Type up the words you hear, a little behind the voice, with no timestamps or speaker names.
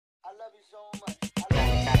Alright,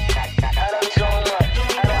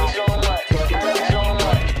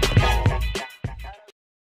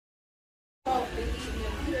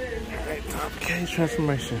 time for Cade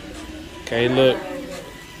transformation. Cade, look.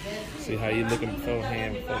 See how you looking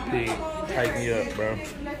beforehand before Pig tighten you up, bro.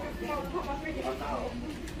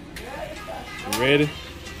 You ready?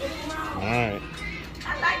 Alright.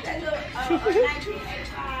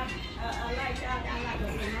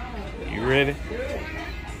 You ready?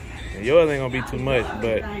 Yours ain't gonna be too much,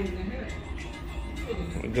 but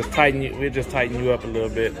we'll just tighten you up a little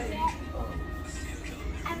bit.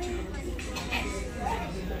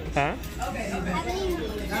 Huh?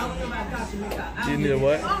 You need a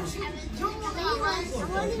what?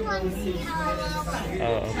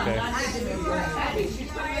 Oh, okay.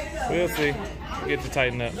 We'll see. We'll get you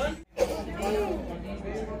tightened up.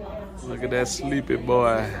 Look at that sleepy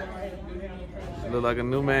boy. Look like a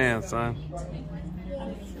new man, son.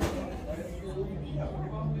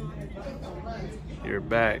 You're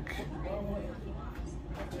back.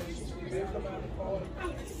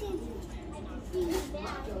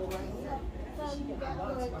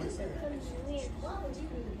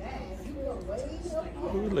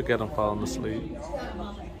 Ooh, look at him falling asleep.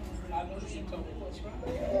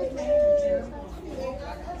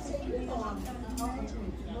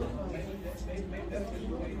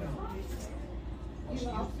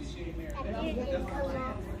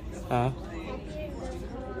 Huh?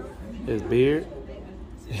 His beard?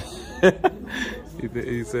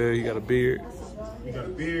 he said he got a beard. You got a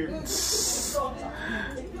beard?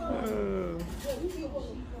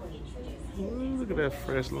 Look at that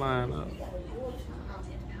fresh lineup.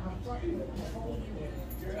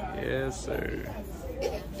 Yes, sir.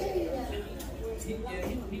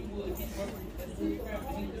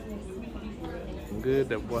 Good,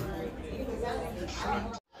 that boy.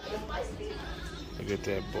 Look at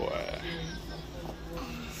that boy.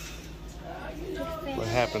 What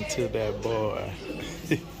happened to that boy?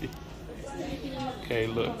 Okay,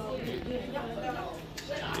 look.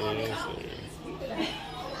 Yes, sir.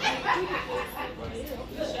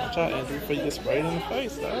 Watch out, Andrea, before you get sprayed in the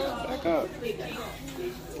face, dog. Back up.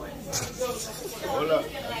 Hold up. I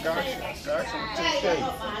got you.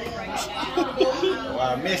 Oh,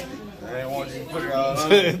 I missed it. I didn't want you to put it all on.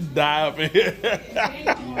 Die up in here.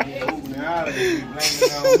 You out of here. You blaming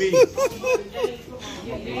it on me.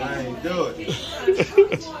 I ain't do it.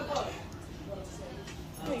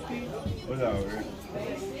 What's up, Rick?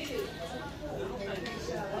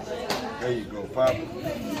 There you go, Papa.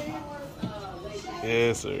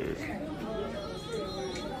 Yes, sir.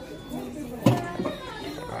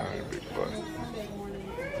 Alright, big boy.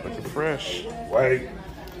 Looking fresh. Wait.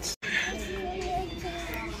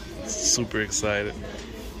 Super excited.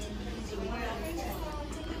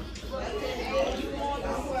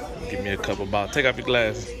 Give me a couple bottles. Take off your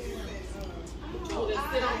glasses.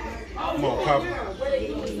 Come on, Papa.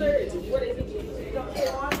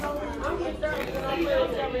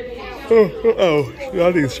 Oh, I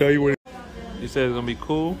need to show you what. You said it's gonna be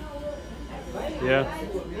cool. Yeah.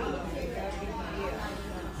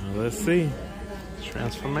 Well, let's see.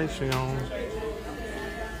 Transformation on.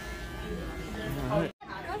 All right.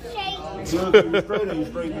 Good, you straight or you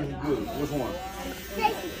straight is good? Which one?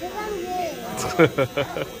 Straight, because I'm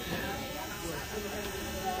good.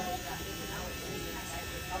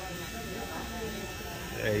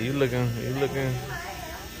 Hey, you looking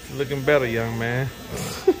better, young man.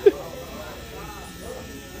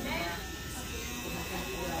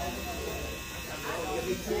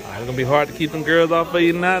 It's gonna be hard to keep them girls off of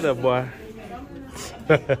you now, that boy.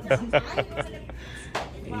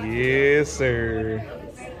 Yes, sir.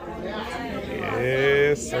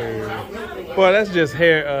 Yes, sir. Boy, that's just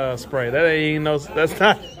hair spray. That ain't no. That's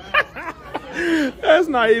not. That's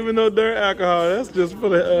not even no dirt alcohol. That's just for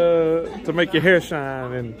the to make your hair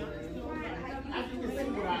shine and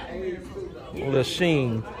a little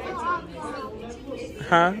sheen.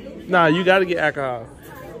 Huh? Nah, you gotta get alcohol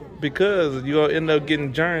because you're gonna end up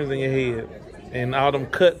getting germs in your head, and all them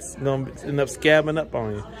cuts gonna end up scabbing up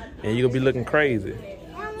on you, and you're gonna be looking crazy.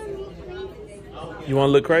 You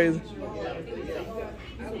wanna look crazy?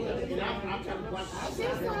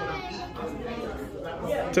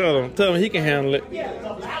 Tell him he can handle it.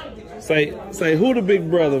 Say, who the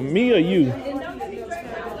big brother, me or you?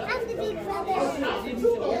 I'm the big brother.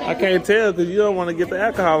 I can't tell because you don't want to get the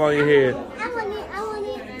alcohol on your head. I want it.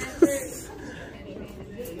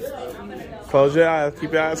 Close your eyes.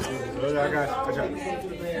 Keep your eyes closed. I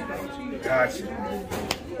got you.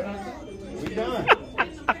 We done.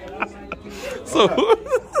 So,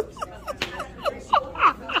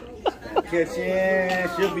 Kitchen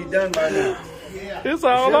should be done by now. It's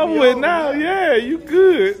all over with now. Yeah, you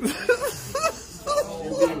good. You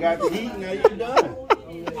got the heat, now you done.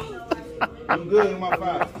 I'm good in my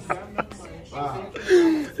fire. Wow.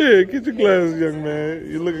 Here, get your glasses, young man.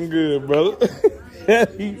 You looking good, brother.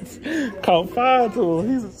 He's caught fire to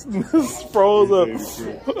him. He's froze up.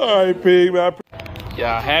 All right, pig, man.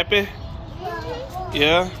 Y'all happy?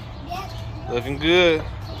 Yeah. Looking good.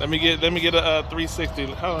 Let me get a 360.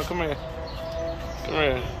 Hold on, come here. Come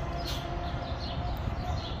here.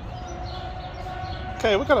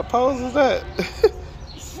 Okay, what kind of pose is that?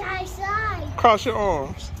 Side. Cross your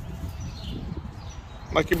arms.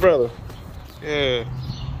 Like your brother. Yeah.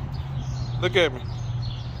 Look at me.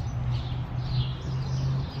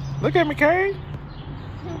 Look at me, Cade.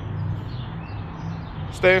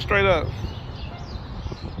 Stand straight up.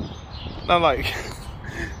 Not like.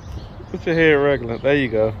 Put your hair regular. There you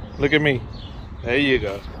go. Look at me. There you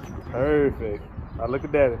go. Perfect. Now look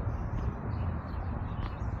at daddy.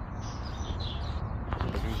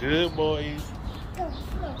 Looking good, boys.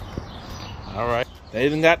 All right. They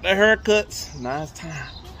even got their haircuts. Now it's time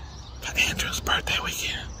for Andrew's birthday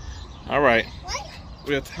weekend. All right.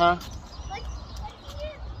 Real time.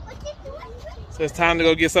 So it's time to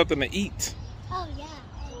go get something to eat. Oh, yeah.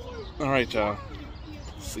 All right, y'all.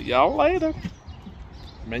 See y'all later.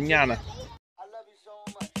 Mañana.